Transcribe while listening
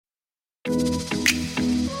Hey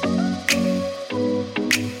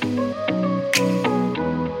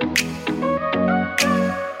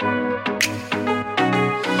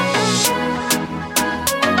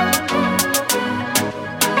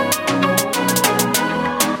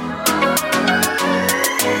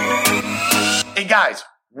guys,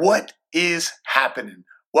 what is happening?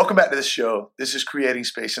 Welcome back to the show. This is Creating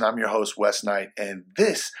Space, and I'm your host, Wes Knight, and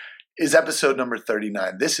this is episode number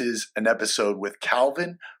 39. This is an episode with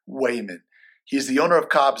Calvin Wayman. He is the owner of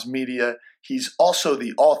Cobb's Media. He's also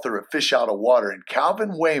the author of Fish Out of Water, and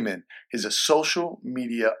Calvin Wayman is a social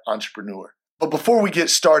media entrepreneur. But before we get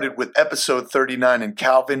started with episode 39 and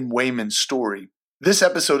Calvin Wayman's story, this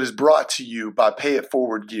episode is brought to you by Pay It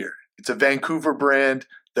Forward Gear. It's a Vancouver brand.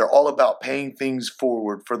 They're all about paying things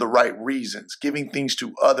forward for the right reasons, giving things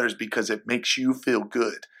to others because it makes you feel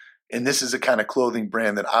good. And this is the kind of clothing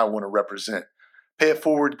brand that I want to represent.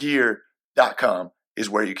 PayItForwardGear.com is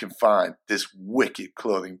where you can find this wicked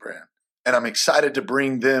clothing brand. And I'm excited to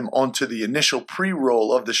bring them onto the initial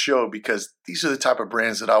pre-roll of the show because these are the type of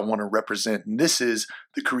brands that I want to represent. And this is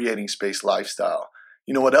the Creating Space lifestyle.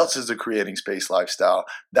 You know what else is the Creating Space lifestyle?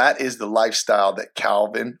 That is the lifestyle that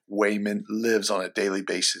Calvin Wayman lives on a daily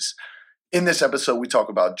basis. In this episode, we talk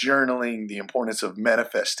about journaling, the importance of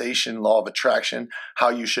manifestation, law of attraction, how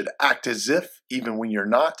you should act as if even when you're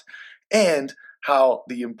not, and how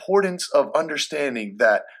the importance of understanding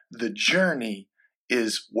that the journey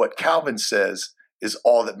is what Calvin says is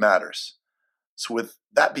all that matters. So with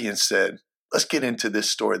that being said, let's get into this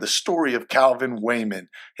story, the story of Calvin Wayman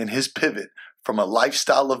and his pivot from a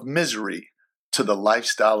lifestyle of misery to the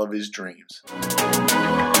lifestyle of his dreams.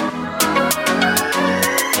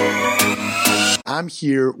 I'm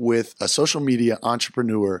here with a social media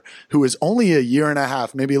entrepreneur who is only a year and a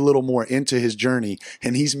half, maybe a little more into his journey,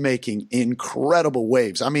 and he's making incredible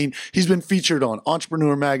waves. I mean, he's been featured on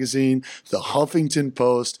Entrepreneur Magazine, The Huffington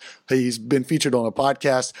Post. He's been featured on a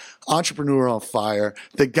podcast, Entrepreneur on Fire.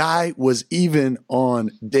 The guy was even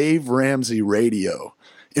on Dave Ramsey Radio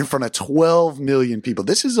in front of 12 million people.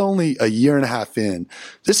 This is only a year and a half in.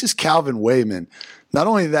 This is Calvin Wayman. Not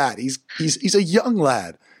only that, he's a young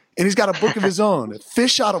lad, and he's got a book of his own,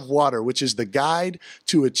 Fish Out of Water, which is the guide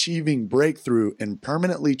to achieving breakthrough and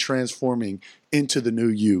permanently transforming into the new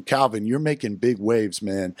you. Calvin, you're making big waves,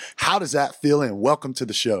 man. How does that feel? And welcome to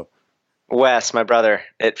the show. Wes, my brother,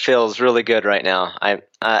 it feels really good right now. I'm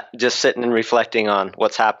just sitting and reflecting on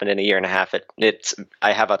what's happened in a year and a half.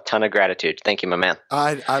 I have a ton of gratitude. Thank you, my man.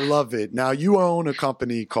 I love it. Now, you own a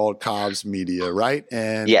company called Cobb's Media, right?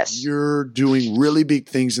 And yes, you're doing really big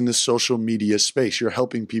things in the social media space. You're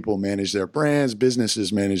helping people manage their brands,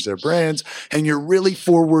 businesses manage their brands, and you're really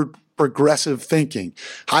forward progressive thinking.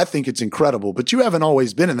 I think it's incredible, but you haven't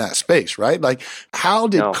always been in that space, right? Like, how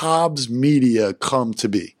did Cobb's Media come to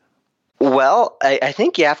be? Well, I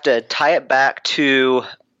think you have to tie it back to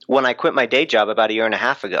when I quit my day job about a year and a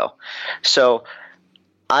half ago. So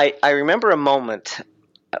I remember a moment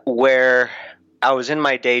where I was in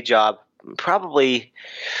my day job probably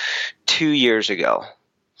 2 years ago.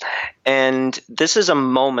 And this is a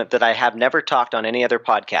moment that I have never talked on any other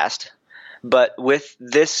podcast. But with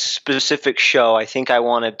this specific show, I think I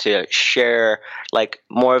wanted to share like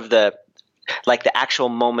more of the actual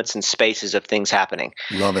moments and spaces of things happening.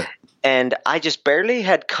 Love it. And I just barely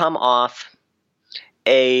had come off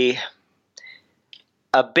a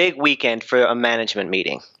big weekend for a management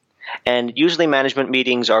meeting. And usually management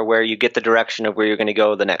meetings are where you get the direction of where you're going to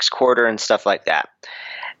go the next quarter and stuff like that.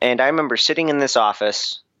 And I remember sitting in this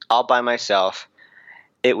office all by myself.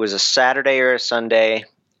 It was a Saturday or a Sunday,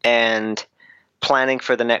 and planning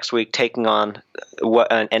for the next week, taking on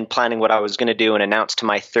and planning what I was going to do, and announce to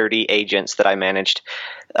my 30 agents that I managed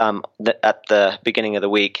at the beginning of the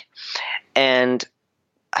week. And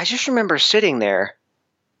I just remember sitting there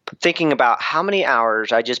thinking about how many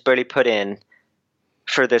hours I just barely put in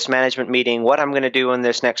for this management meeting, what I'm going to do in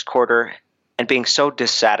this next quarter, and being so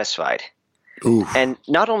dissatisfied. Oof. And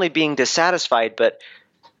not only being dissatisfied, but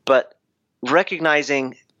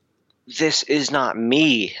recognizing this is not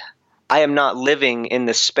me. I am not living in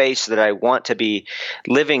the space that I want to be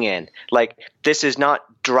living in. Like, this is not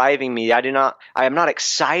driving me. I am not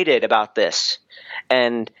excited about this.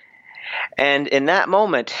 And in that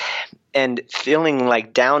moment, and feeling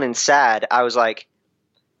like down and sad, I was like,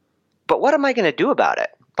 but what am I going to do about it?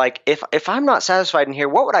 Like, if I'm not satisfied in here,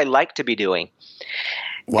 what would I like to be doing?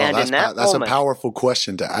 Wow, and that's a powerful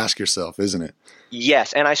question to ask yourself, isn't it?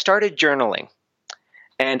 Yes, and I started journaling.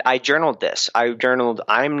 And I journaled this.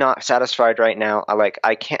 I'm not satisfied right now.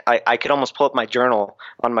 I could almost pull up my journal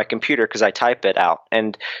on my computer because I type it out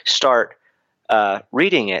and start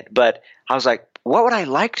reading it. But I was like, what would I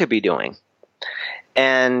like to be doing?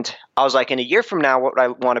 And I was like, in a year from now, what would I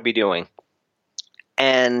want to be doing?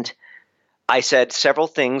 And I said several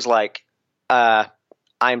things like, I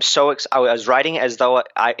was writing as though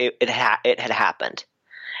it had happened.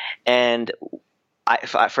 And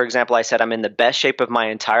for example, I said, I'm in the best shape of my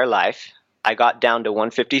entire life. I got down to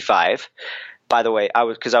 155. By the way, I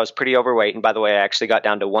was pretty overweight. And by the way, I actually got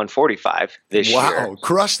down to 145 this year. Wow.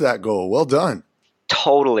 Crushed that goal. Well done.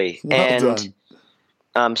 Totally. Well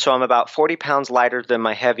done. So I'm about 40 pounds lighter than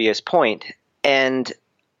my heaviest point. And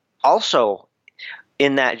also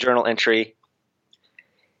in that journal entry,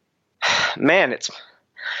 man,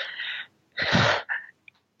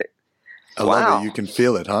 I love it. You can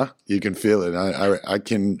feel it, huh? You can feel it. I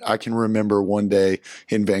can remember one day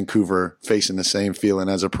in Vancouver facing the same feeling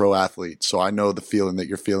as a pro athlete. So I know the feeling that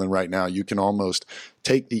you're feeling right now. You can almost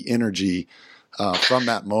take the energy from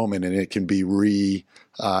that moment, and it can be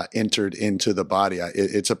entered into the body.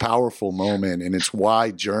 It's a powerful moment, and it's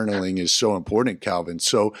why journaling is so important, Calvin.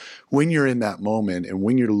 So when you're in that moment and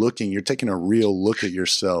when you're taking a real look at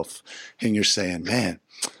yourself and you're saying, man,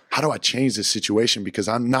 how do I change this situation? Because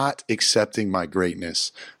I'm not accepting my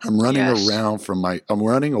greatness. I'm running I'm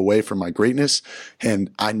running away from my greatness.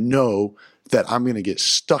 And I know that I'm going to get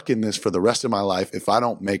stuck in this for the rest of my life if I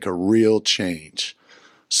don't make a real change.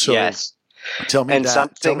 So tell me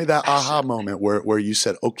that aha moment where you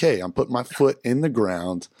said, okay, I'm putting my foot in the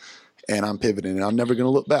ground and I'm pivoting and I'm never going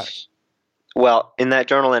to look back. Well, in that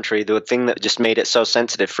journal entry, the thing that just made it so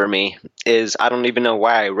sensitive for me is I don't even know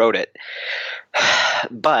why I wrote it.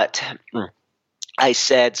 But I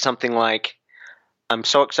said something like, I'm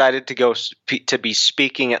so excited to be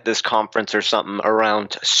speaking at this conference or something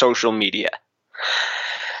around social media.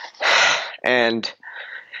 And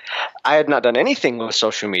I had not done anything with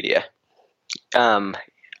social media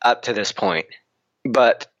up to this point.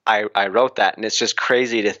 But I wrote that, and it's just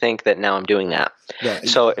crazy to think that now I'm doing that. Yeah,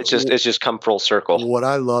 so it's just come full circle. What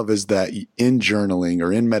I love is that in journaling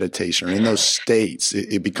or in meditation or in those states,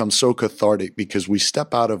 it becomes so cathartic because we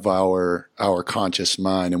step out of our conscious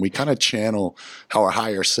mind and we kind of channel our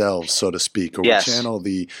higher selves, so to speak, or we channel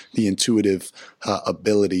the intuitive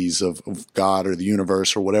abilities of God or the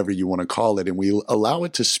universe or whatever you want to call it, and we allow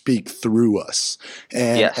it to speak through us.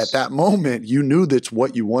 And at that moment, you knew that's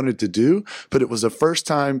what you wanted to do, but it was the first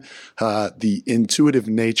time the intuitive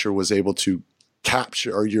nature was able to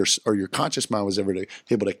capture, or your conscious mind was able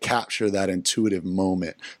to capture that intuitive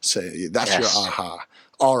moment. Say that's your aha.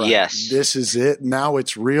 All right, this is it. Now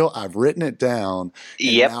it's real. I've written it down.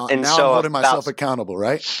 And now I'm holding myself accountable,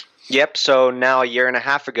 right? Yep. So now a year and a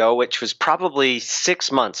half ago, which was probably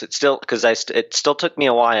 6 months, it still took me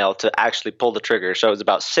a while to actually pull the trigger. So it was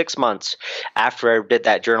about 6 months after I did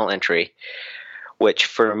that journal entry, which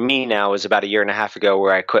for me now is about a year and a half ago,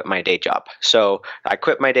 where I quit my day job. So I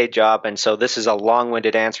quit my day job, and so this is a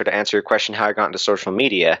long-winded answer to answer your question, how I got into social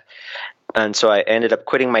media. And so I ended up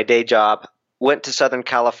quitting my day job, went to Southern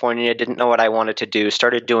California, didn't know what I wanted to do,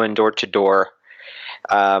 started doing door-to-door,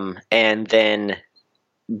 and then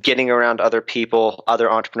getting around other people, other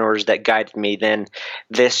entrepreneurs that guided me. Then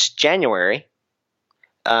this January,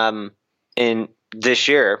 in this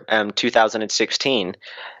year, 2016,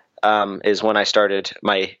 is when I started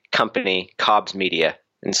my company, Cobb's Media.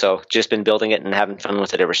 And so just been building it and having fun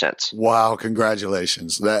with it ever since. Wow.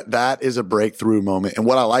 Congratulations. That is a breakthrough moment. And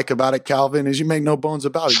what I like about it, Calvin, is you make no bones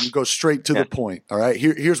about it. You go straight to the point. All right.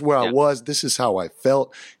 Here's where I was. This is how I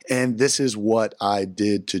felt. And this is what I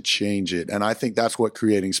did to change it. And I think that's what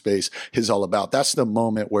creating space is all about. That's the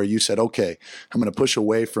moment where you said, okay, I'm going to push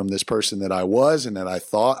away from this person that I was and that I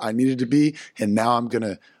thought I needed to be. And now I'm going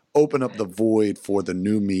to open up the void for the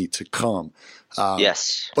new me to come.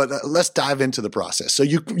 But let's dive into the process. So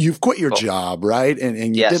you've quit your job, right?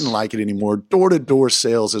 And you didn't like it anymore. Door-to-door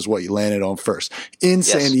sales is what you landed on first in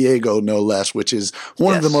San Diego, no less, which is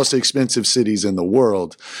one of the most expensive cities in the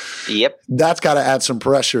world. Yep. That's got to add some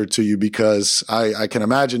pressure to you because I can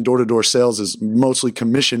imagine door-to-door sales is mostly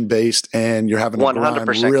commission-based and you're having to grind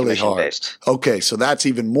really hard. Okay, so that's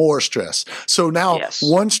even more stress. So now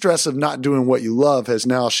one stress of not doing what you love has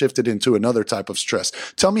now shifted into another type of stress.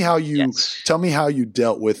 Tell me how you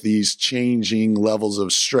dealt with these changing levels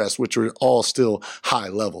of stress, which were all still high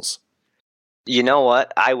levels. You know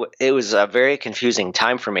what? It was a very confusing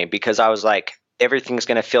time for me because I was like, everything's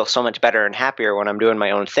going to feel so much better and happier when I'm doing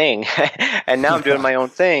my own thing. And now I'm doing my own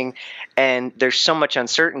thing and there's so much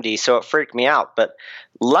uncertainty. So it freaked me out. But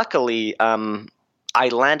luckily, I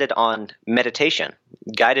landed on meditation,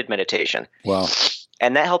 guided meditation. Wow.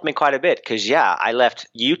 And that helped me quite a bit because, I left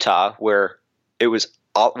Utah where it was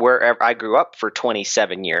wherever I grew up for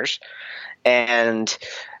 27 years. And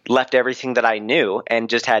left everything that I knew and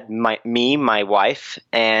just had me, my wife,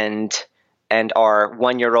 and our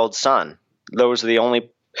 1-year-old son. Those are the only.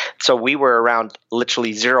 So we were around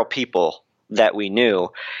literally 0 people that we knew,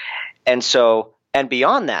 and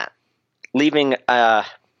beyond that, leaving a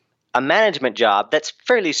management job that's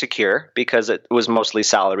fairly secure because it was mostly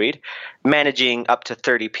salaried, managing up to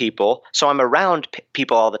 30 people. So I'm around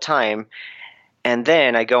people all the time. And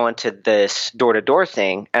then I go into this door-to-door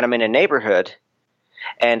thing, and I'm in a neighborhood,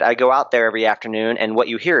 and I go out there every afternoon, and what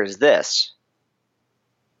you hear is this.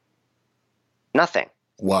 Nothing.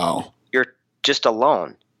 Wow. You're just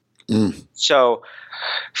alone. So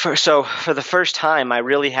for the first time, I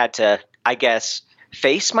really had to, I guess,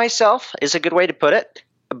 face myself is a good way to put it,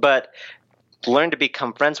 but learn to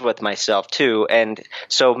become friends with myself too. And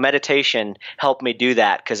so meditation helped me do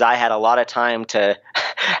that because I had a lot of time to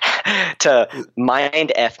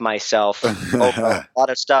mind F myself over a lot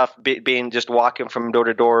of stuff, being just walking from door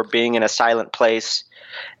to door, being in a silent place.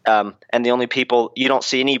 And the only people you don't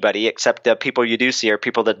see anybody except the people you do see are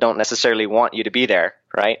people that don't necessarily want you to be there.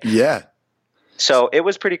 Right. Yeah. So it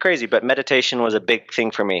was pretty crazy, but meditation was a big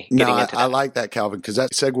thing for me getting into that. I like that, Calvin, because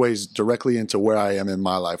that segues directly into where I am in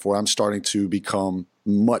my life, where I'm starting to become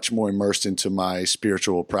much more immersed into my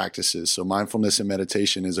spiritual practices. So mindfulness and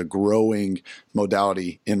meditation is a growing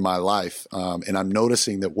modality in my life. And I'm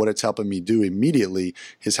noticing that what it's helping me do immediately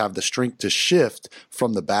is have the strength to shift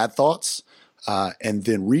from the bad thoughts and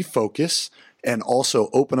then refocus and also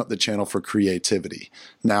open up the channel for creativity.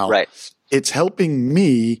 Now, it's helping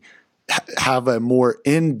me have a more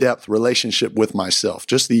in-depth relationship with myself.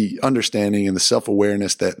 Just the understanding and the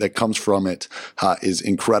self-awareness that comes from it is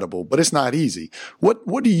incredible, but it's not easy.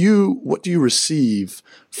 What do you receive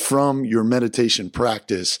from your meditation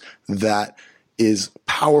practice that is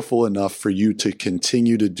powerful enough for you to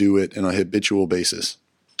continue to do it on a habitual basis?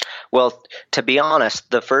 Well, to be honest,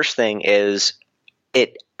 the first thing is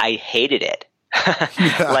I hated it.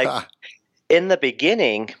 Like in the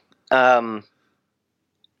beginning,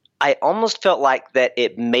 I almost felt like that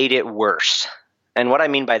it made it worse. And what I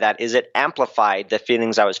mean by that is it amplified the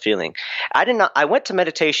feelings I was feeling. I went to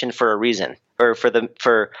meditation for a reason,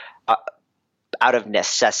 or out of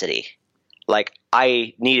necessity. Like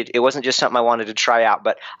it wasn't just something I wanted to try out,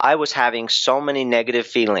 but I was having so many negative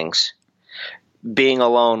feelings. Being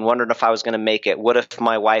alone, wondering if I was going to make it. What if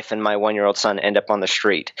my wife and my 1-year-old son end up on the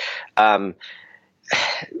street?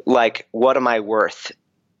 Like, what am I worth?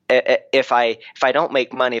 If I don't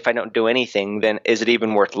make money, if I don't do anything, then is it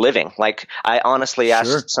even worth living? Like, I honestly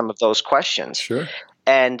asked some of those questions. Sure.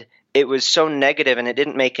 And it was so negative and it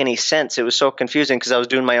didn't make any sense. It was so confusing because I was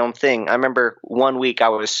doing my own thing. I remember one week I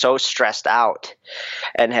was so stressed out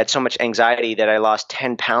and had so much anxiety that I lost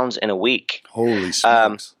 10 pounds in a week. Holy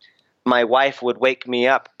smokes. My wife would wake me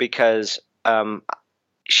up because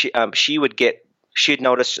she had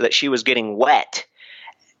noticed that she was getting wet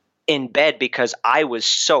in bed because I was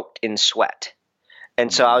soaked in sweat.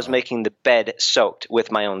 And so I was making the bed soaked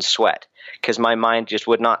with my own sweat because my mind just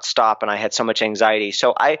would not stop and I had so much anxiety.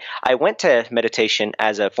 So I went to meditation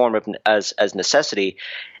as a form of as necessity.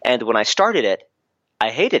 And when I started it, I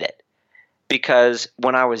hated it because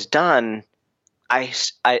when I was done,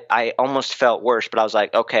 I almost felt worse, but I was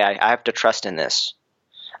like, okay, I have to trust in this.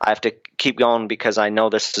 I have to keep going because I know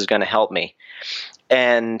this is going to help me.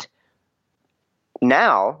 And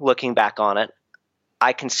now, looking back on it,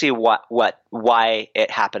 I can see why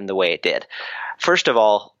it happened the way it did. First of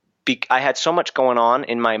all, I had so much going on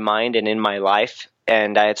in my mind and in my life,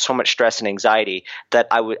 and I had so much stress and anxiety that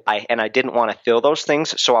I didn't want to feel those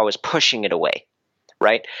things, so I was pushing it away,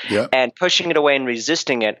 right? Yeah. And pushing it away and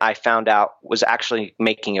resisting it, I found out was actually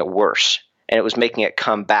making it worse, and it was making it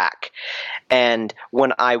come back. And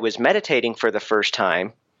when I was meditating for the first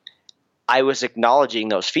time, I was acknowledging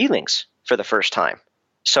those feelings for the first time.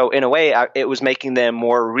 So in a way, it was making them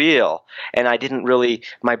more real, and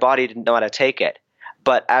my body didn't know how to take it.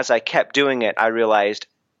 But as I kept doing it, I realized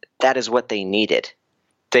that is what they needed.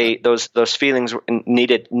 Those feelings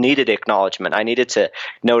needed acknowledgement. I needed to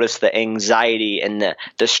notice the anxiety and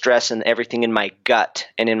the stress and everything in my gut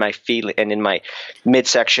and in my feeling and in my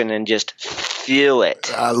midsection and just feel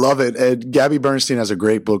it. I love it. And Gabby Bernstein has a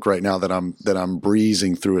great book right now that I'm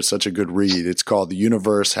breezing through. It's such a good read. It's called The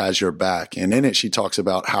Universe Has Your Back. And in it, she talks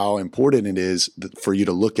about how important it is for you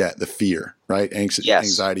to look at the fear, right?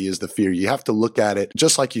 Anxiety is the fear. You have to look at it,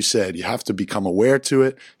 just like you said, you have to become aware to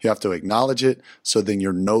it. You have to acknowledge it. So then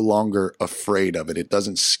you're no longer afraid of it. It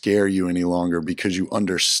doesn't scare you any longer because you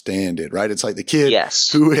understand it, right? It's like the kid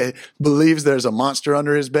who believes there's a monster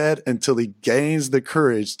under his bed until he gains the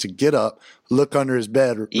courage to get up, look under his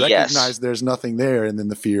bed, recognize there's nothing there, and then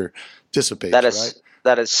the fear dissipates, right?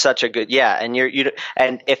 That is such a good, yeah.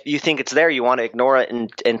 And if you think it's there, you want to ignore it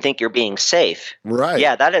and think you're being safe. Right.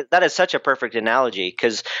 Yeah, that is such a perfect analogy,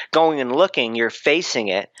 because going and looking, you're facing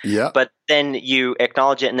it, Yep. but then you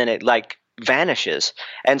acknowledge it and then it like vanishes.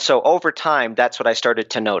 And so over time, that's what I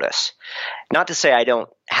started to notice. Not to say I don't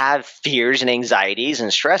have fears and anxieties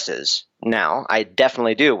and stresses now. I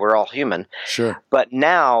definitely do. We're all human. Sure. But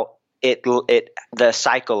now the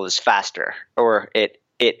cycle is faster, or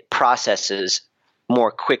it processes more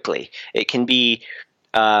quickly. It can be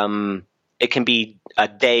a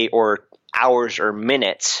day or hours or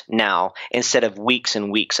minutes now instead of weeks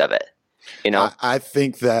and weeks of it. I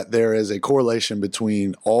think that there is a correlation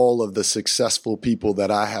between all of the successful people that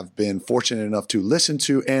I have been fortunate enough to listen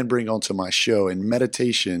to and bring onto my show. And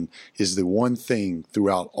meditation is the one thing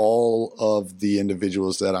throughout all of the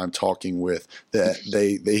individuals that I'm talking with that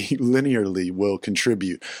they linearly will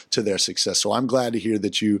contribute to their success. So I'm glad to hear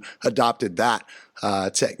that you adopted that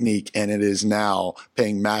technique, and it is now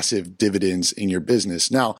paying massive dividends in your business.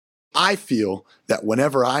 Now, I feel that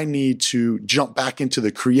whenever I need to jump back into the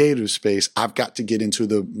creative space, I've got to get into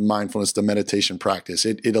the mindfulness, the meditation practice.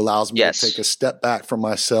 It allows me to take a step back from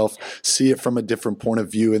myself, see it from a different point of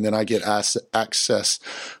view, and then I get access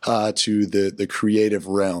to the creative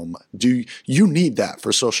realm. Do you need that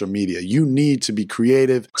for social media? You need to be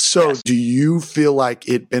creative. So do you feel like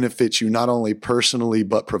it benefits you not only personally,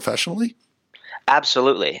 but professionally?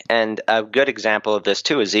 Absolutely. And a good example of this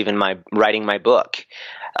too is even writing my book.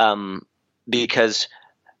 Because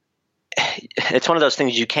it's one of those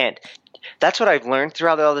things you can't. That's what I've learned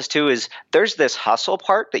throughout all this too, is there's this hustle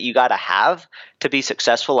part that you got to have to be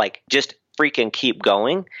successful, like just freaking keep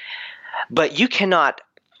going. But you cannot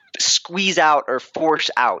squeeze out or force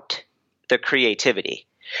out the creativity.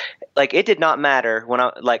 Like, it did not matter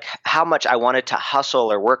how much I wanted to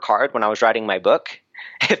hustle or work hard when I was writing my book.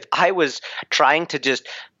 If I was trying to just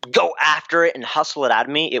go after it and hustle it out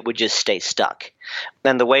of me, it would just stay stuck.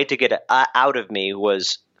 And the way to get it out of me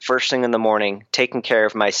was first thing in the morning, taking care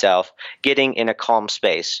of myself, getting in a calm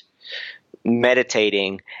space,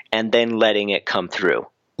 meditating, and then letting it come through.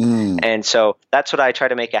 And so that's what I try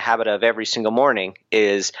to make a habit of every single morning,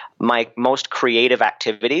 is my most creative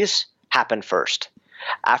activities happen first.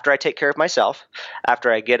 After I take care of myself,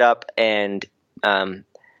 after I get up and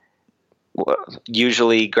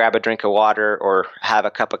usually grab a drink of water or have a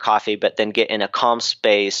cup of coffee, but then get in a calm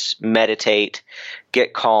space, meditate,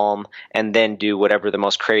 get calm, and then do whatever the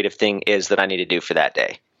most creative thing is that I need to do for that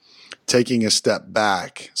day. Taking a step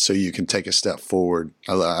back so you can take a step forward.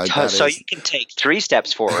 So you can take 3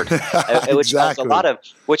 steps forward, which Exactly.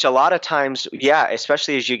 a lot of times,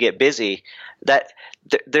 especially as you get busy, that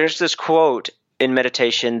there's this quote in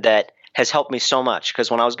meditation that has helped me so much,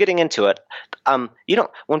 because when I was getting into it, when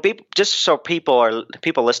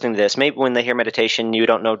people listening to this, maybe when they hear meditation, you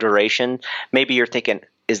don't know duration. Maybe you're thinking,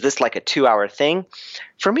 is this like a 2-hour thing?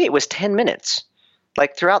 For me, it was 10 minutes.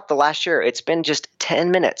 Like throughout the last year, it's been just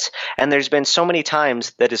 10 minutes. And there's been so many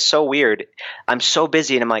times that is so weird. I'm so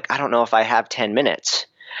busy and I'm like, I don't know if I have 10 minutes.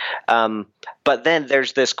 But then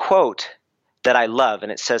there's this quote that I love,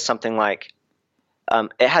 and it says something like,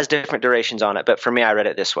 it has different durations on it, but for me, I read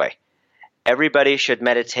it this way. Everybody should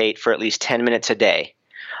meditate for at least 10 minutes a day.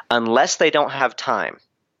 Unless they don't have time,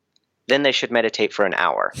 then they should meditate for an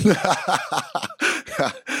hour.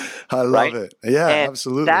 I love it. Yeah, and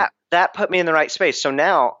absolutely. That put me in the right space. So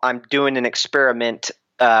now I'm doing an experiment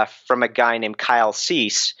from a guy named Kyle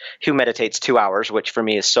Cease, who meditates 2 hours, which for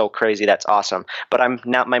me is so crazy. That's awesome. But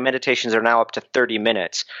my meditations are now up to 30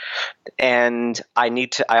 minutes. And I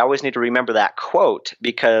always need to remember that quote,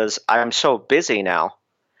 because I'm so busy now.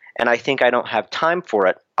 And I think I don't have time for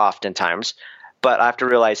it oftentimes, but I have to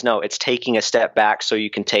realize, no, it's taking a step back so you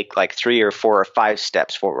can take like 3 or 4 or 5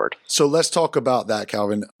 steps forward. So let's talk about that,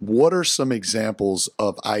 Calvin. What are some examples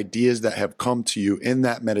of ideas that have come to you in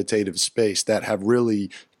that meditative space that have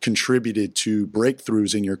really contributed to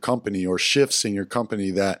breakthroughs in your company or shifts in your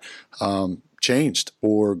company that changed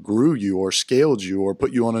or grew you or scaled you or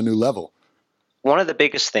put you on a new level? One of the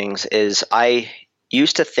biggest things is I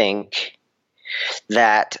used to think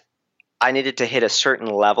that I needed to hit a certain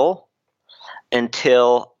level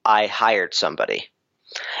until I hired somebody.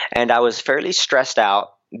 And I was fairly stressed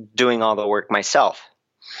out doing all the work myself.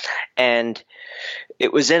 And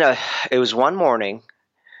it was one morning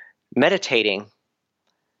meditating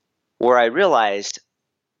where I realized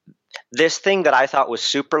this thing that I thought was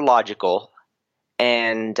super logical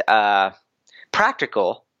and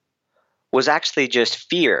practical was actually just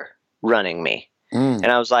fear running me. And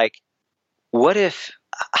I was like, what if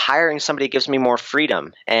hiring somebody gives me more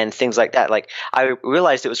freedom and things like that? Like, I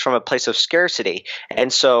realized it was from a place of scarcity.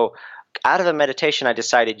 And so out of the meditation, I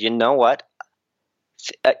decided, you know what?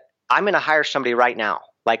 I'm going to hire somebody right now.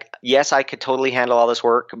 Like, yes, I could totally handle all this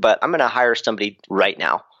work, but I'm going to hire somebody right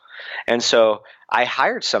now. And so I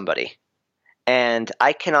hired somebody, and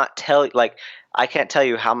I can't tell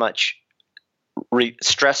you how much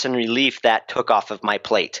stress and relief that took off of my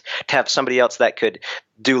plate to have somebody else that could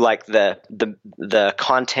do like the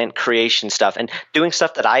content creation stuff and doing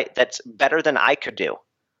stuff that's better than I could do,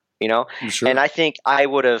 you know. Sure. And I think I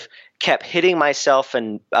would have kept hitting myself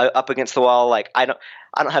and up against the wall, like I don't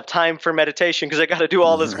have time for meditation because I got to do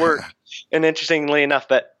all this work. And interestingly enough,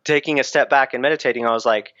 but taking a step back and meditating, I was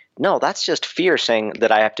like, no, that's just fear saying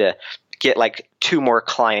that I have to get like 2 more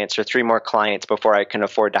clients or 3 more clients before I can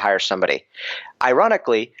afford to hire somebody.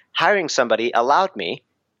 Ironically, hiring somebody allowed me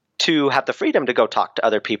to have the freedom to go talk to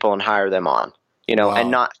other people and hire them on, you know,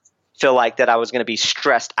 and not feel like that I was going to be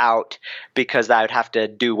stressed out because I would have to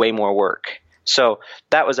do way more work. So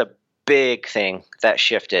that was a big thing that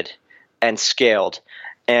shifted and scaled.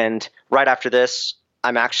 And right after this,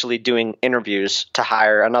 I'm actually doing interviews to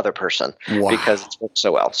hire another person because it's worked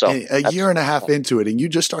so well. So a year and a half into it, and you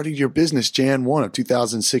just started your business Jan 1 of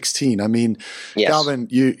 2016. I mean, yes. Calvin,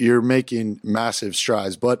 you're making massive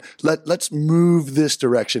strides, but let's move this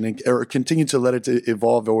direction or continue to let it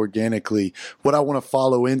evolve organically. What I want to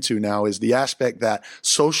follow into now is the aspect that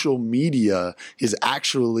social media is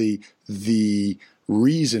actually the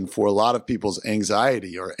reason for a lot of people's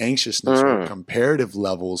anxiety or anxiousness or comparative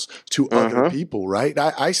levels to other people, right?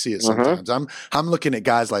 I see it sometimes. I'm looking at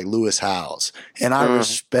guys like Lewis Howes, and I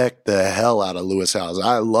respect the hell out of Lewis Howes.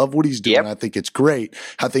 I love what he's doing. Yep. I think it's great.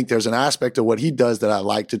 I think there's an aspect of what he does that I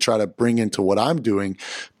like to try to bring into what I'm doing,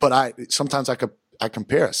 but sometimes I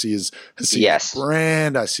compare. I see his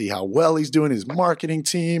brand. I see how well he's doing his marketing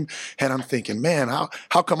team. And I'm thinking, man,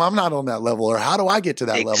 how come I'm not on that level? Or how do I get to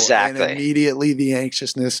that level? And immediately the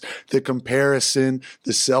anxiousness, the comparison,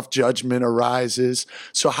 the self-judgment arises.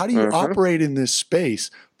 So how do you operate in this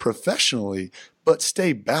space professionally, but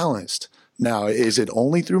stay balanced? Now, is it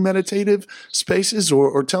only through meditative spaces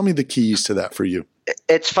or tell me the keys to that for you?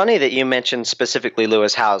 It's funny that you mentioned specifically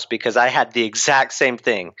Lewis Howes because I had the exact same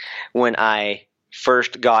thing when I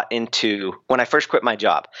first quit my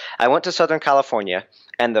job. I went to Southern California,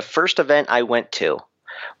 and the first event I went to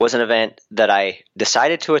was an event that I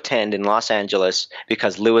decided to attend in Los Angeles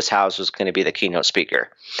because Lewis Howes was going to be the keynote speaker.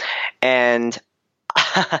 And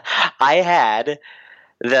I had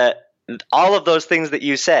all of those things that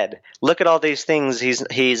you said. Look at all these things.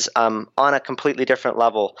 He's on a completely different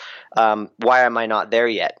level. Why am I not there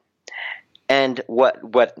yet? And what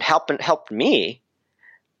helped me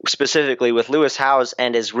specifically with Lewis Howes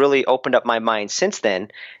and has really opened up my mind since then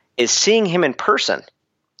is seeing him in person.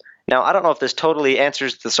 Now, I don't know if this totally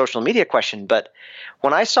answers the social media question, but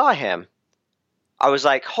when I saw him, I was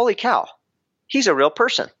like, holy cow, he's a real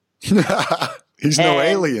person. He's no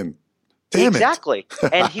alien. Damn exactly.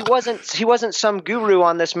 And he wasn't some guru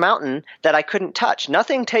on this mountain that I couldn't touch.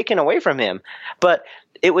 Nothing taken away from him. But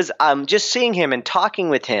it was just seeing him and talking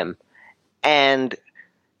with him and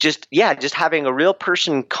just having a real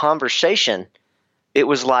person conversation. It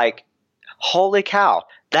was like, holy cow,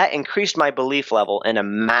 that increased my belief level in a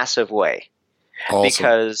massive way.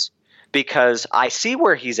 Awesome. Because I see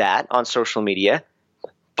where he's at on social media,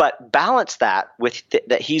 but balance that with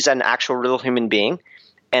that he's an actual real human being,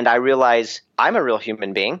 and I realize I'm a real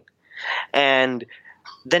human being, and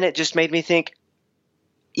then it just made me think,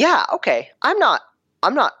 yeah, okay, I'm not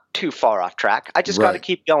too far off track. I just got to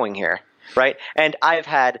keep going here. Right. And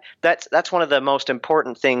that's one of the most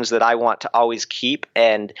important things that I want to always keep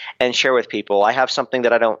and share with people. I have something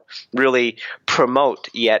that I don't really promote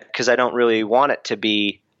yet because I don't really want it to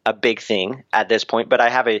be a big thing at this point. But I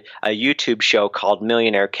have a YouTube show called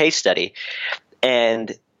Millionaire Case Study,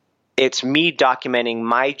 and it's me documenting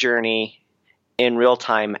my journey in real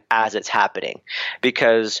time as it's happening.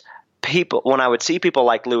 Because when I would see people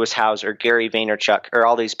like Lewis Howes or Gary Vaynerchuk or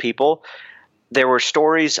all these people, there were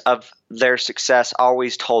stories of their success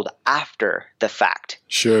always told after the fact.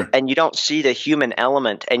 Sure. And you don't see the human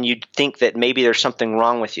element, and you think that maybe there's something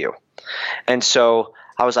wrong with you. And so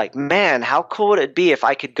I was like, man, how cool would it be if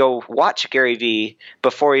I could go watch Gary Vee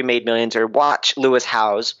before he made millions, or watch Lewis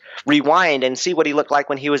Howes, rewind and see what he looked like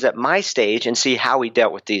when he was at my stage and see how he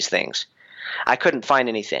dealt with these things. I couldn't find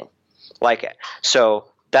anything like it. So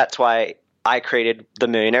that's why I created the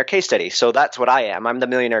Millionaire Case Study. So that's what I am. I'm the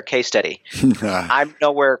Millionaire Case Study. I'm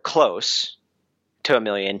nowhere close to $1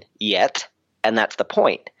 million yet, and that's the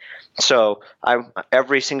point. So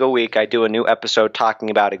every single week I do a new episode talking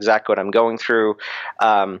about exactly what I'm going through,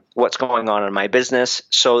 what's going on in my business,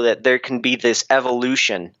 so that there can be this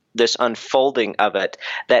evolution this unfolding of it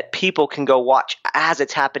that people can go watch as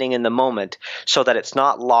it's happening in the moment, so that it's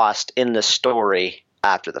not lost in the story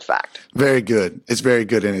after the fact. Very good. It's very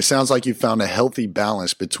good. And it sounds like you found a healthy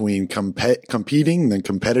balance between competing, the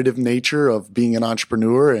competitive nature of being an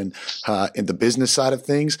entrepreneur and in the business side of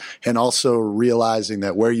things, and also realizing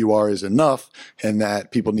that where you are is enough and that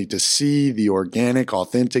people need to see the organic,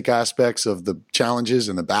 authentic aspects of the challenges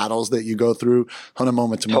and the battles that you go through on a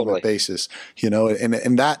moment to moment basis,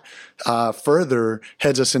 and that further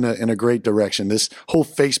heads us in a great direction. This whole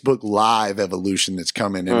Facebook Live evolution that's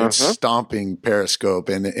coming, and it's stomping Periscope.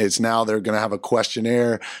 And it's now they're going to have a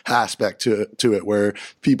questionnaire aspect to it where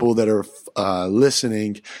people that are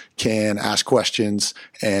listening can ask questions.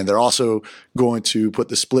 And they're also going to put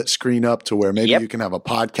the split screen up to where maybe you can have a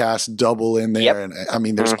podcast double in there. And I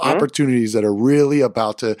mean, there's opportunities that are really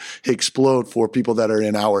about to explode for people that are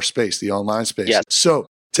in our space, the online space. Yes. So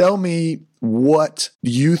tell me what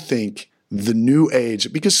you think the new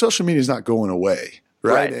age, because social media is not going away.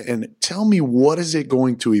 Right. And tell me, what is it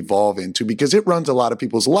going to evolve into? Because it runs a lot of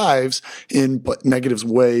people's lives in negative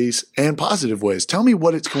ways and positive ways. Tell me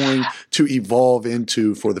what it's going to evolve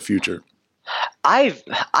into for the future. I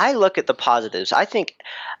look at the positives. I think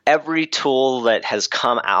every tool that has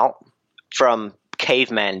come out from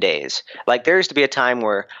caveman days, like there used to be a time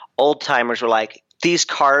where old timers were like, these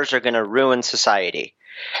cars are going to ruin society,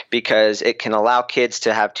 because it can allow kids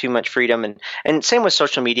to have too much freedom. And same with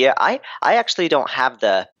social media. I actually don't have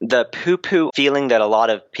the poo-poo feeling that a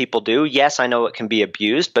lot of people do. Yes, I know it can be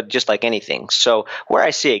abused, but just like anything. So where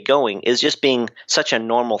I see it going is just being such a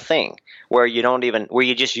normal thing where you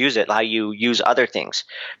just use it how you use other things.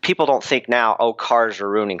 People don't think now, oh, cars are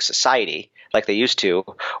ruining society like they used to,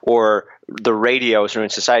 or the radio is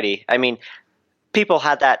ruining society. I mean, people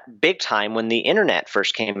had that big time when the internet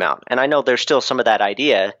first came out. And I know there's still some of that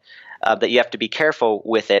idea that you have to be careful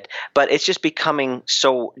with it, but it's just becoming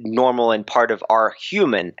so normal and part of our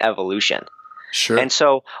human evolution. Sure. And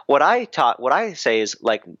so what I say is,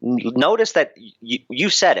 like, notice that you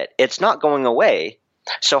said it. It's not going away.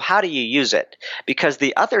 So how do you use it? Because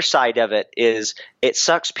the other side of it is it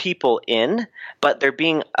sucks people in, but they're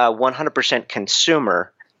being a 100%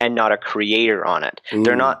 consumer and not a creator on it. Ooh.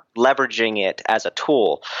 They're not leveraging it as a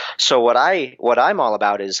tool. So what I'm all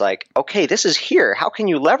about is like, okay, this is here. How can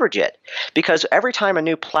you leverage it? Because every time a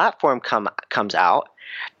new platform comes out,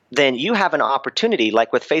 then you have an opportunity,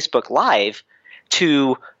 like with Facebook Live,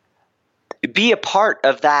 to be a part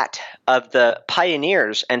of that, of the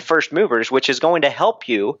pioneers and first movers, which is going to help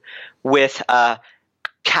you with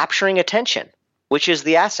capturing attention, which is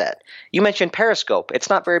the asset. You mentioned Periscope. It's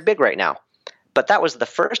not very big right now. But that was the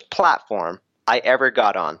first platform I ever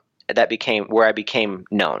got on where I became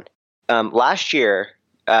known. Last year,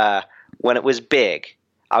 when it was big,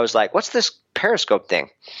 I was like, what's this Periscope thing?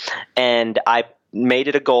 And I made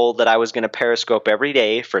it a goal that I was going to Periscope every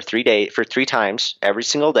day for 3 times every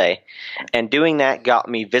single day. And doing that got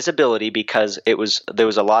me visibility because there was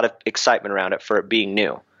a lot of excitement around it for it being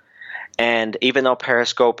new. And even though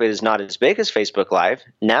Periscope is not as big as Facebook Live,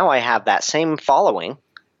 now I have that same following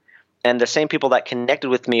and the same people that connected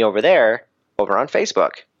with me over on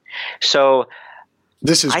Facebook. So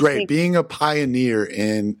this is great. Being a pioneer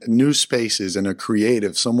in new spaces and a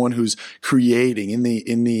creative, someone who's creating in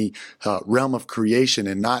the realm of creation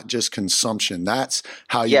and not just consumption. That's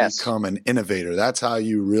how you become an innovator. That's how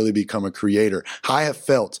you really become a creator. I have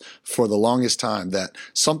felt for the longest time that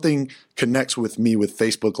something connects with me with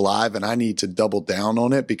Facebook Live and I need to double down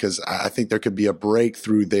on it because I think there could be a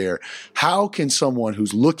breakthrough there. How can someone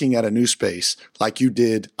who's looking at a new space like you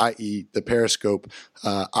did, i.e. the Periscope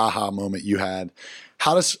aha moment you had,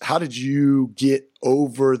 how did you get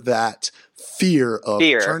over that fear of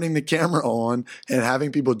turning the camera on and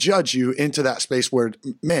having people judge you into that space where,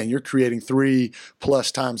 man, you're creating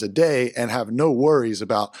 3+ times a day and have no worries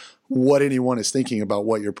about what anyone is thinking about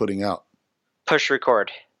what you're putting out? Push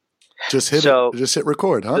record. Just hit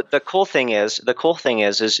record, huh? The cool thing is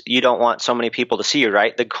you don't want so many people to see you,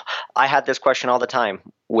 right? I had this question all the time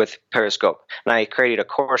with Periscope, and I created a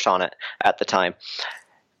course on it at the time.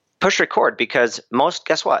 Push record, because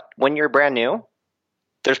guess what? When you're brand new,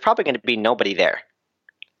 there's probably going to be nobody there.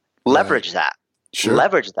 Leverage that. Sure.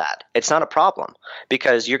 Leverage that. It's not a problem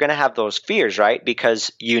because you're going to have those fears, right?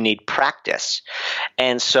 Because you need practice.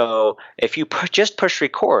 And so if you just push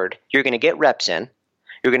record, you're going to get reps in.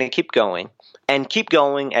 You're going to keep going and keep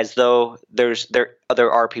going as though there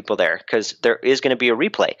are people there, because there is going to be a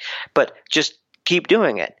replay. But just keep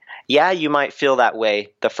doing it. Yeah, you might feel that way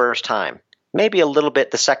the first time, maybe a little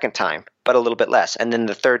bit the second time, but a little bit less, and then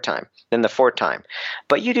the third time, then the fourth time.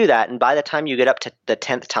 But you do that, and by the time you get up to the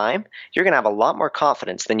 10th time, you're going to have a lot more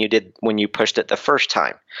confidence than you did when you pushed it the first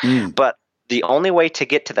time. But the only way to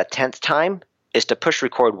get to the 10th time is to push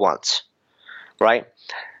record once, right?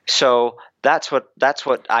 So that's what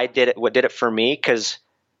I did. What did it for me? Because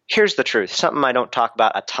here's the truth. Something I don't talk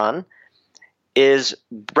about a ton is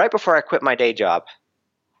right before I quit my day job,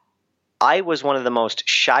 I was one of the most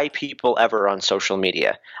shy people ever on social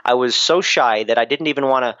media. I was so shy that I didn't even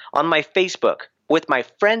want to, on my Facebook, with my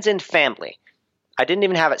friends and family, I didn't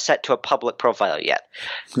even have it set to a public profile yet.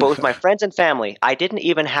 But with my friends and family, I didn't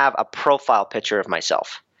even have a profile picture of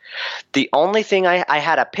myself. The only thing I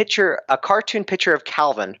had a cartoon picture of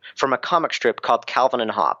Calvin from a comic strip called Calvin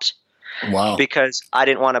and Hobbes. Wow. Because I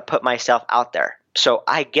didn't want to put myself out there. So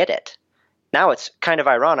I get it. Now it's kind of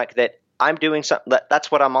ironic that I'm doing something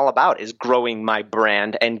that's what I'm all about, is growing my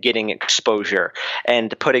brand and getting exposure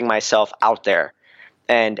and putting myself out there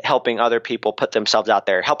and helping other people put themselves out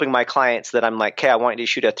there, helping my clients that I'm like, okay, I want you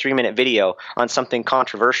to shoot a 3-minute video on something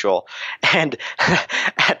controversial. And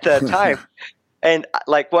at the time, and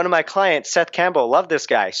like one of my clients, Seth Campbell, loved this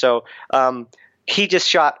guy. So he just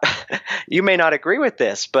shot, you may not agree with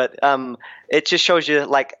this, but it just shows you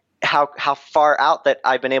like how far out that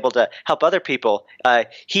I've been able to help other people.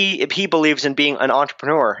 He believes in being an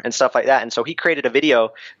entrepreneur and stuff like that. And so he created a video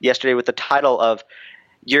yesterday with the title of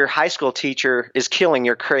 "Your High School Teacher is Killing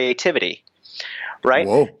Your Creativity." Right.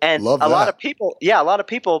 Whoa, and love a that. lot of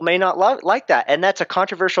people may not like that. And that's a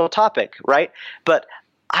controversial topic. Right. But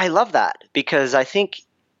I love that because I think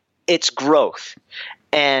it's growth.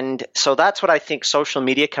 And so that's what I think social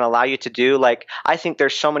media can allow you to do. Like, I think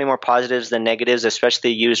there's so many more positives than negatives,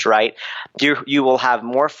 especially used right. You will have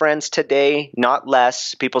more friends today, not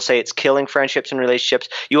less. People say it's killing friendships and relationships.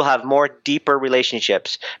 You will have more deeper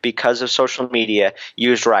relationships because of social media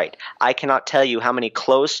used right. I cannot tell you how many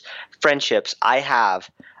close friendships I have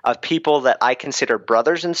of people that I consider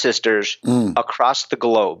brothers and sisters across the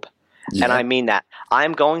globe. Yeah. And I mean that.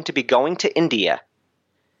 I'm going to be going to India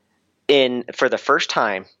for the first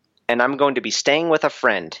time, and I'm going to be staying with a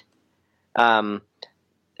friend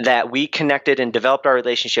that we connected and developed our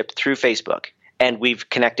relationship through Facebook. And we've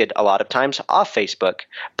connected a lot of times off Facebook,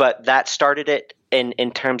 but that started it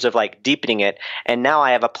in terms of like deepening it. And now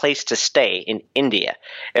I have a place to stay in India.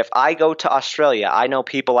 If I go to Australia, I know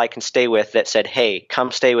people I can stay with that said, hey,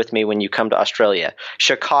 come stay with me when you come to Australia.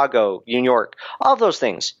 Chicago, New York, all of those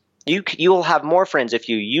things. You will have more friends if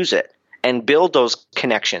you use it and build those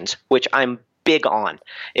connections, which I'm big on.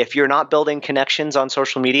 If you're not building connections on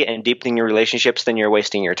social media and deepening your relationships, then you're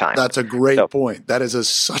wasting your time. That's a great point. That is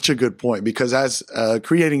such a good point, because as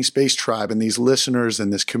Creating Space Tribe and these listeners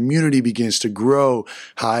and this community begins to grow,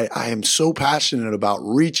 I am so passionate about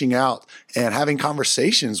reaching out and having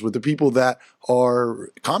conversations with the people that are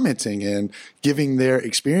commenting and giving their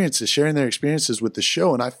experiences, sharing their experiences with the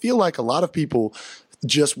show. And I feel like a lot of people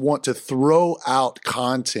just want to throw out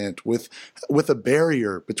content with a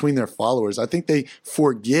barrier between their followers. I think they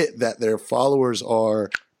forget that their followers are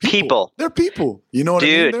people. They're people. You know what I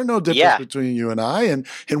mean? There's no difference between you and I. And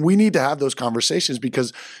we need to have those conversations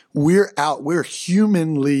because we're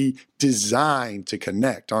humanly designed to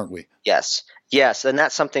connect, aren't we? Yes, and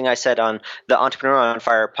that's something I said on the Entrepreneur on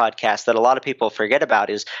Fire podcast that a lot of people forget about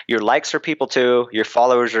is your likes are people too, your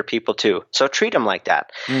followers are people too. So treat them like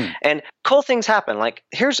that. And cool things happen. Like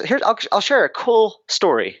I'll share a cool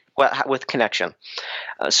story with connection.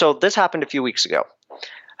 So this happened a few weeks ago.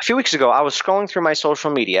 A few weeks ago, I was scrolling through my social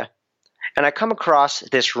media and I come across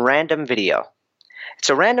this random video. It's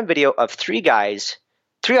a random video of three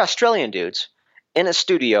Australian dudes in a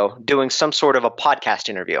studio doing some sort of a podcast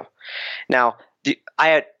interview. Now,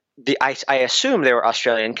 I assume they were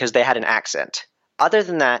Australian because they had an accent. Other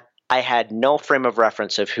than that, I had no frame of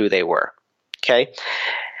reference of who they were. Okay?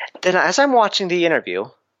 Then as I'm watching the interview,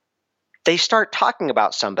 they start talking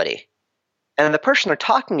about somebody. And the person they're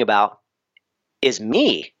talking about is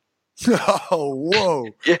me. Oh, whoa.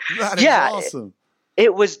 That is awesome.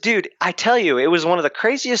 It was, dude, I tell you, it was one of the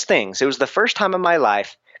craziest things. It was the first time in my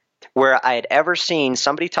life where I had ever seen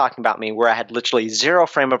somebody talking about me where I had literally zero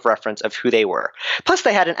frame of reference of who they were. Plus,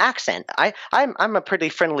 they had an accent. I'm a pretty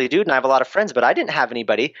friendly dude, and I have a lot of friends, but I didn't have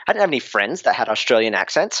any friends that had Australian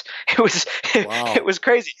accents. It was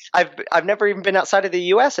crazy. I've never even been outside of the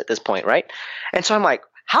U.S. at this point, right? And so I'm like,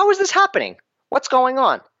 how is this happening? What's going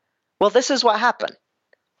on? Well, this is what happened.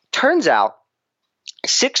 Turns out,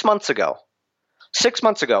 6 months ago,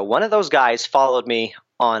 one of those guys followed me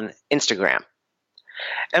on Instagram.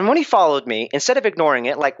 And when he followed me, instead of ignoring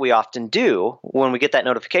it like we often do when we get that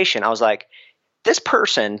notification, I was like, this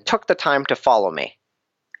person took the time to follow me.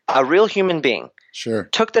 A real human being. Sure.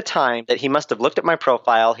 Took the time that he must have looked at my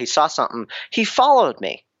profile. He saw something. He followed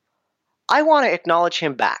me. I want to acknowledge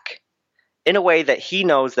him back in a way that he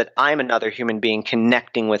knows that I'm another human being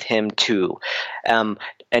connecting with him too. And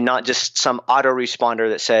not just some autoresponder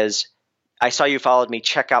that says, I saw you followed me,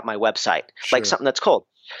 check out my website. Sure. Like something that's cold.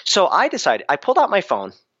 So I decided, I pulled out my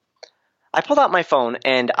phone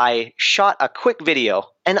and I shot a quick video,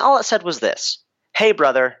 and all it said was this: "Hey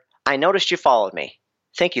brother, I noticed you followed me.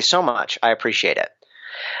 Thank you so much. I appreciate it."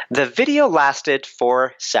 The video lasted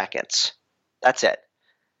 4 seconds. That's it.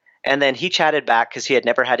 And then he chatted back because he had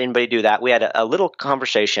never had anybody do that. We had a little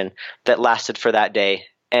conversation that lasted for that day,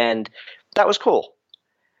 and that was cool.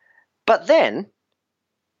 But then,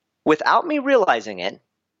 without me realizing it,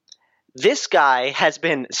 this guy has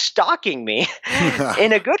been stalking me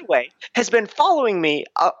in a good way, has been following me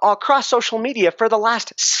across social media for the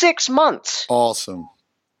last 6 months. Awesome.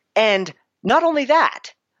 And not only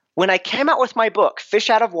that, when I came out with my book, Fish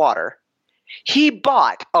Out of Water, he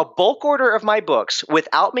bought a bulk order of my books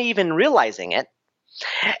without me even realizing it.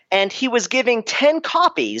 And he was giving 10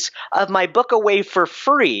 copies of my book away for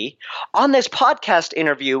free on this podcast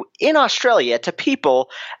interview in Australia to people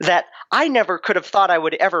that I never could have thought I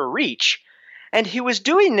would ever reach. And he was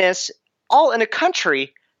doing this all in a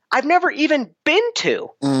country I've never even been to.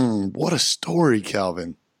 What a story,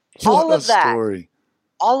 Calvin. All of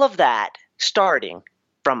that starting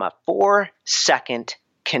from a 4-second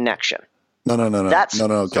connection. No,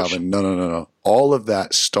 Calvin. No. All of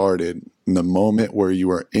that started in the moment where you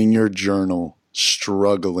were in your journal,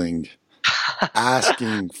 struggling,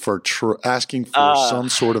 asking for some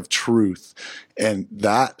sort of truth, and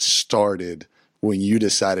that started when you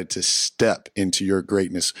decided to step into your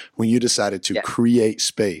greatness, when you decided to create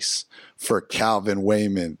space for Calvin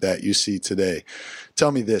Wayman that you see today.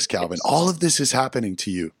 Tell me this, Calvin. All of this is happening to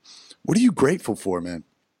you. What are you grateful for, man?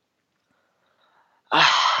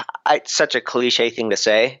 It's such a cliche thing to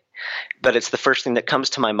say, but it's the first thing that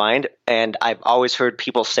comes to my mind. And I've always heard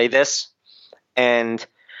people say this, and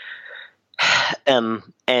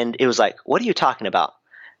it was like, what are you talking about?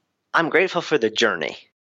 I'm grateful for the journey,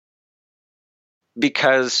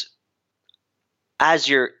 because as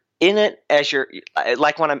you're in it,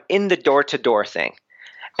 like when I'm in the door-to-door thing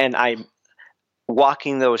and I'm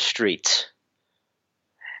walking those streets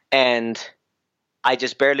and I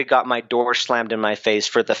just barely got my door slammed in my face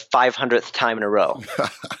for the 500th time in a row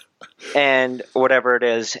and whatever it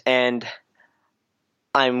is. And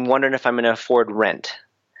I'm wondering if I'm going to afford rent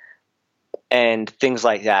and things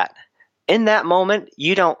like that. In that moment,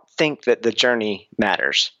 you don't think that the journey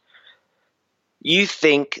matters. You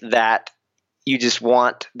think that you just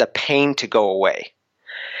want the pain to go away.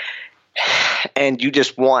 And you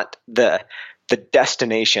just want the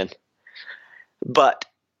destination. But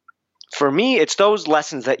for me, it's those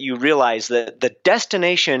lessons that you realize that the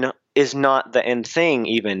destination is not the end thing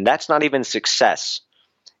even. That's not even success.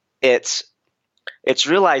 It's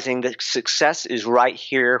realizing that success is right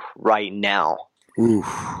here, right now. Oof.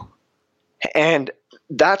 And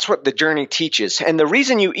that's what the journey teaches. And the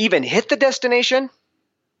reason you even hit the destination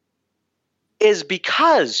is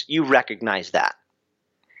because you recognize that.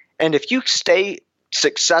 And if you stay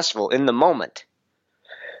successful in the moment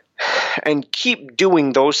and keep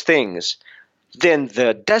doing those things, then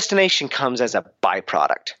the destination comes as a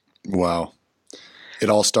byproduct. Wow. It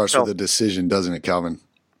all starts with a decision, doesn't it, Calvin?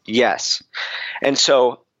 Yes. And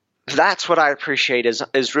so that's what I appreciate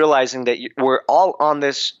is realizing that we're all on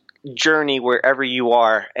this journey wherever you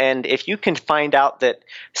are. And if you can find out that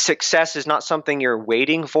success is not something you're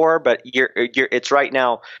waiting for, but it's right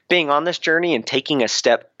now, being on this journey and taking a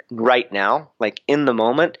step right now, like in the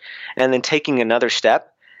moment, and then taking another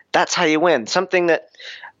step, that's how you win. Something that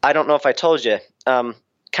I don't know if I told you,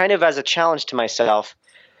 kind of as a challenge to myself,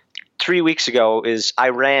 3 weeks ago is I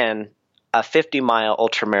ran a 50-mile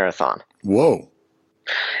ultramarathon. Whoa.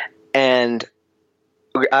 And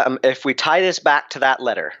if we tie this back to that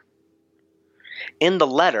letter, in the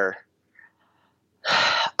letter,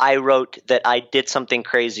 I wrote that I did something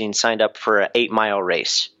crazy and signed up for an 8-mile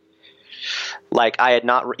race. Like I had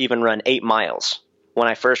not even run 8 miles when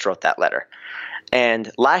I first wrote that letter.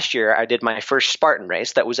 And last year I did my first Spartan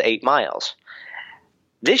race that was 8 miles.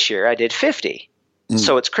 This year I did 50.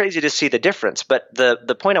 So it's crazy to see the difference. But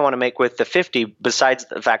the point I want to make with the 50, besides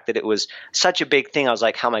the fact that it was such a big thing, I was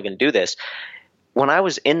like, how am I going to do this? When I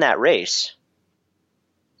was in that race,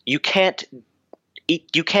 you can't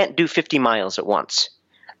do 50 miles at once,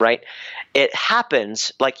 right? It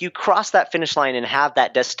happens like you cross that finish line and have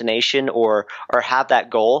that destination or have that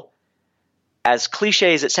goal. As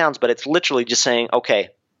cliche as it sounds, but it's literally just saying,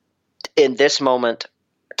 okay, in this moment,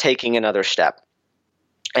 taking another step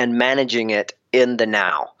and managing it in the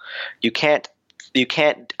now. You can't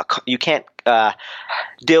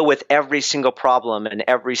deal with every single problem and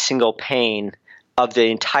every single pain of the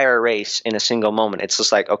entire race in a single moment. It's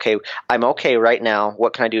just like, okay, I'm okay right now.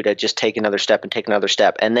 What can I do to just take another step and take another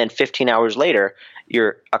step? And then 15 hours later,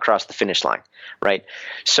 you're across the finish line, right?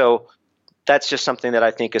 So that's just something that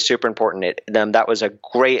I think is super important. That was a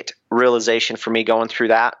great realization for me going through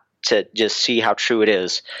that, to just see how true it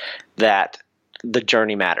is that the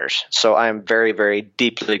journey matters. So I'm very, very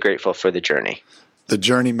deeply grateful for the journey. The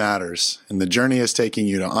journey matters, and the journey is taking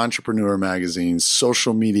you to Entrepreneur Magazine,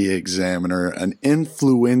 Social Media Examiner, an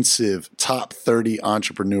influensive top 30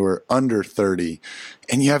 entrepreneur under 30,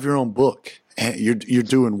 and you have your own book. And you're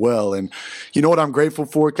doing well. And you know what I'm grateful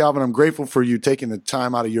for, Calvin? I'm grateful for you taking the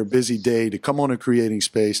time out of your busy day to come on a Creating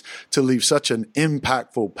Space to leave such an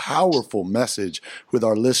impactful, powerful message with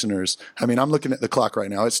our listeners. I mean, I'm looking at the clock right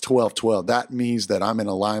now. It's 12:12. That means that I'm in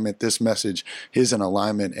alignment. This message is in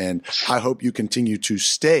alignment. And I hope you continue to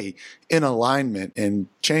stay in alignment and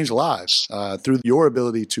change lives through your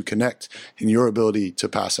ability to connect and your ability to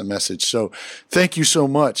pass a message. So thank you so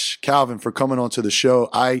much, Calvin, for coming onto the show.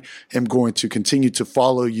 I am going to continue to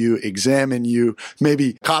follow you, examine you,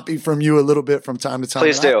 maybe copy from you a little bit from time to time.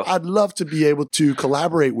 Please do. I'd love to be able to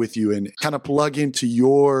collaborate with you and kind of plug into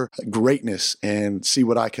your greatness and see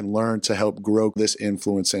what I can learn to help grow this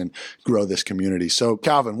influence and grow this community. So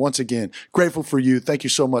Calvin, once again, grateful for you. Thank you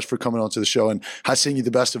so much for coming onto the show, and I send you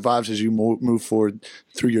the best of vibes as you move forward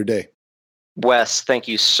through your day. Wes, thank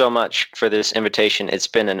you so much for this invitation. It's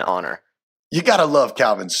been an honor. You got to love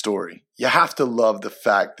Calvin's story. You have to love the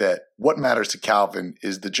fact that what matters to Calvin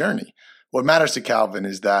is the journey. What matters to Calvin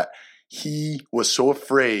is that he was so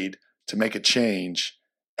afraid to make a change,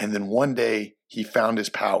 and then one day he found his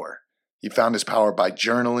power. He found his power by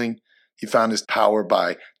journaling. He found his power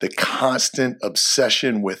by the constant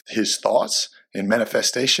obsession with his thoughts and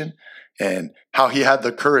manifestation, and how he had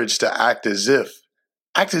the courage to act as if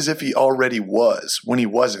he already was when he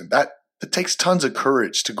wasn't. It takes tons of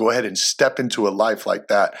courage to go ahead and step into a life like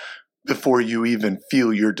that before you even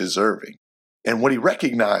feel you're deserving. And what he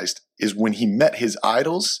recognized is when he met his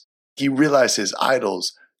idols, he realized his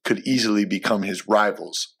idols could easily become his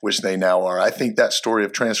rivals, which they now are. I think that story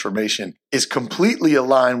of transformation is completely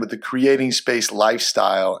aligned with the Creating Space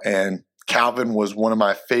lifestyle, and Calvin was one of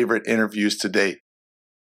my favorite interviews to date.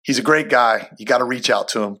 He's a great guy. You got to reach out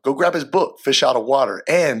to him. Go grab his book, Fish Out of Water.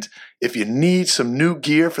 And if you need some new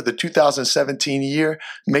gear for the 2017 year,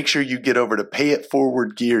 make sure you get over to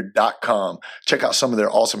payitforwardgear.com. Check out some of their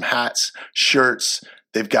awesome hats, shirts.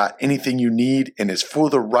 They've got anything you need, and it's for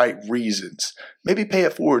the right reasons. Maybe pay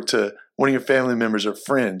it forward to one of your family members or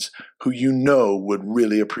friends who you know would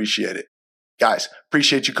really appreciate it. Guys,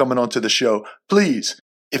 appreciate you coming onto the show. Please,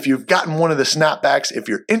 if you've gotten one of the snapbacks, if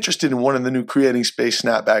you're interested in one of the new Creating Space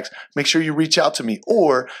snapbacks, make sure you reach out to me,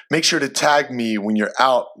 or make sure to tag me when you're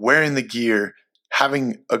out wearing the gear,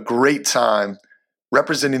 having a great time,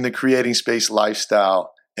 representing the Creating Space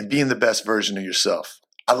lifestyle, and being the best version of yourself.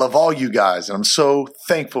 I love all you guys, and I'm so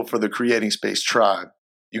thankful for the Creating Space tribe.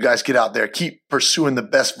 You guys get out there, keep pursuing the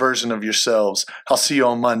best version of yourselves. I'll see you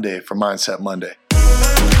on Monday for Mindset Monday.